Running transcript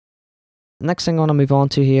next thing I want to move on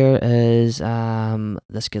to here is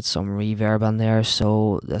let's get some reverb in there.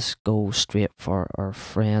 So let's go straight for our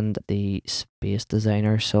friend, the space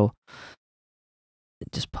designer. So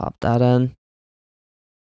just pop that in,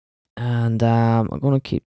 and I'm going to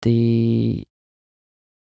keep the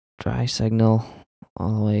dry signal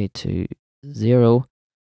all the way to 0,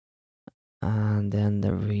 and then the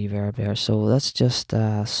reverb there. So let's just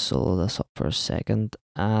solo this up for a second,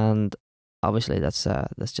 and obviously let's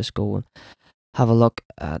just go and have a look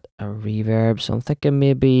at a reverb. So I'm thinking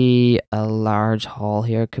maybe a large hall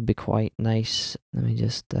here could be quite nice. Let me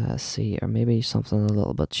just see, or maybe something a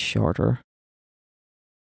little bit shorter.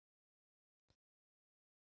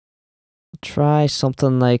 Try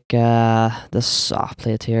something like the soft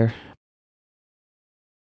plate here.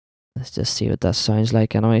 Let's just see what that sounds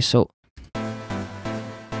like anyway. So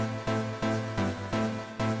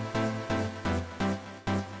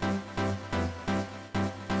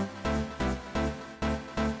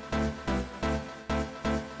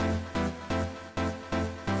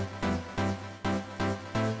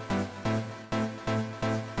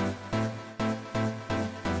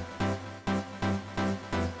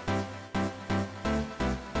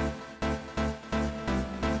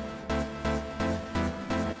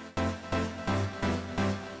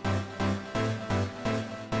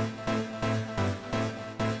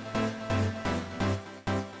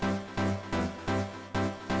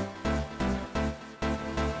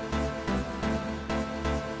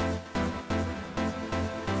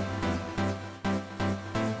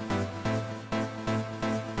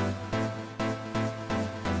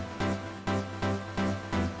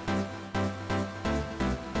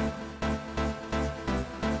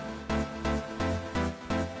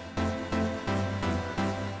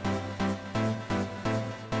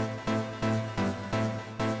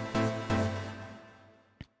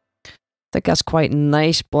I think that's quite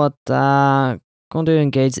nice, but going to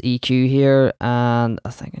engage the EQ here, and I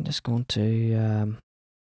think I'm just going to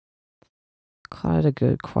quite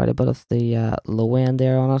a bit of the low end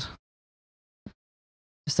there on it.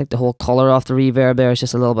 Just think the whole color of the reverb there is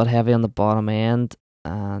just a little bit heavy on the bottom end,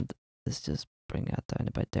 and let's just bring that down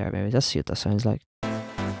a bit there, maybe. Let's see what that sounds like.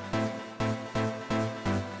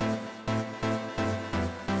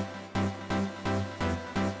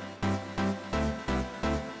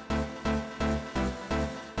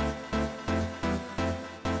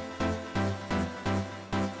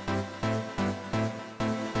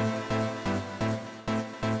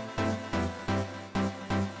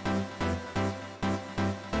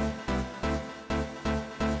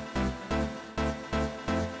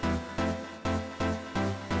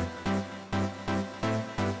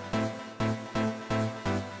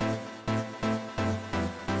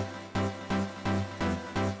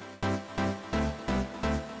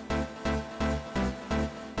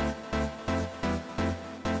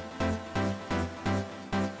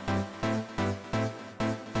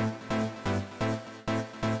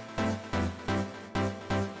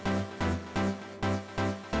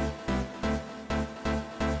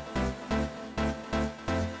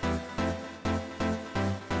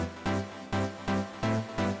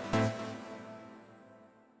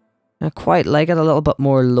 I quite like it a little bit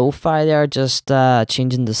more lo-fi there, just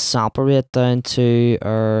changing the sample rate down to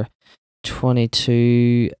our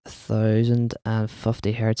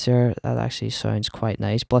 22,050 hertz here. That actually sounds quite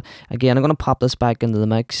nice. But again, I'm going to pop this back into the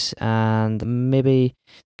mix, and maybe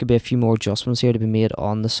could be a few more adjustments here to be made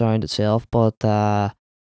on the sound itself. But I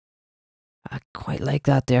quite like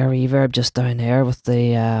that there reverb just down there with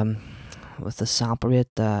the sample rate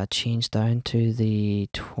changed down to the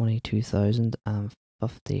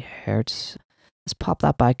 22,050 hertz. Let's pop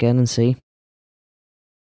that back in and see.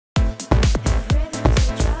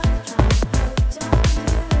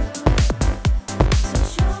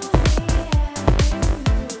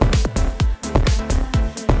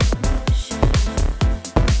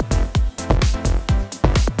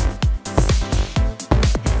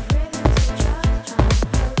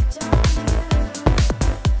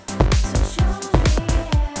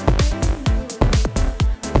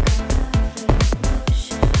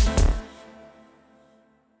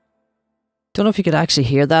 Don't know if you could actually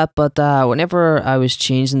hear that, but whenever I was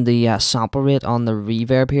changing the sample rate on the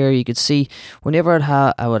reverb here, you could see whenever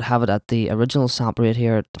I would have it at the original sample rate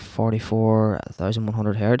here at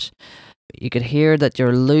 44,100 hertz, you could hear that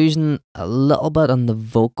you're losing a little bit on the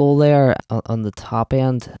vocal there on the top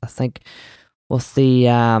end. I think with the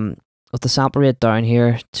sample rate down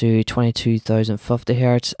here to 22,050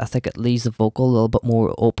 hertz, I think it leaves the vocal a little bit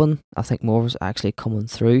more open. I think more is actually coming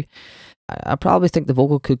through. I probably think the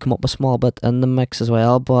vocal could come up a small bit in the mix as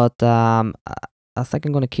well, but I think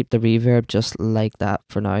I'm going to keep the reverb just like that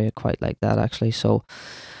for now. I quite like that actually. So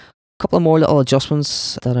couple of more little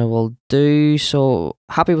adjustments that I will do. So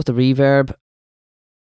happy with the reverb.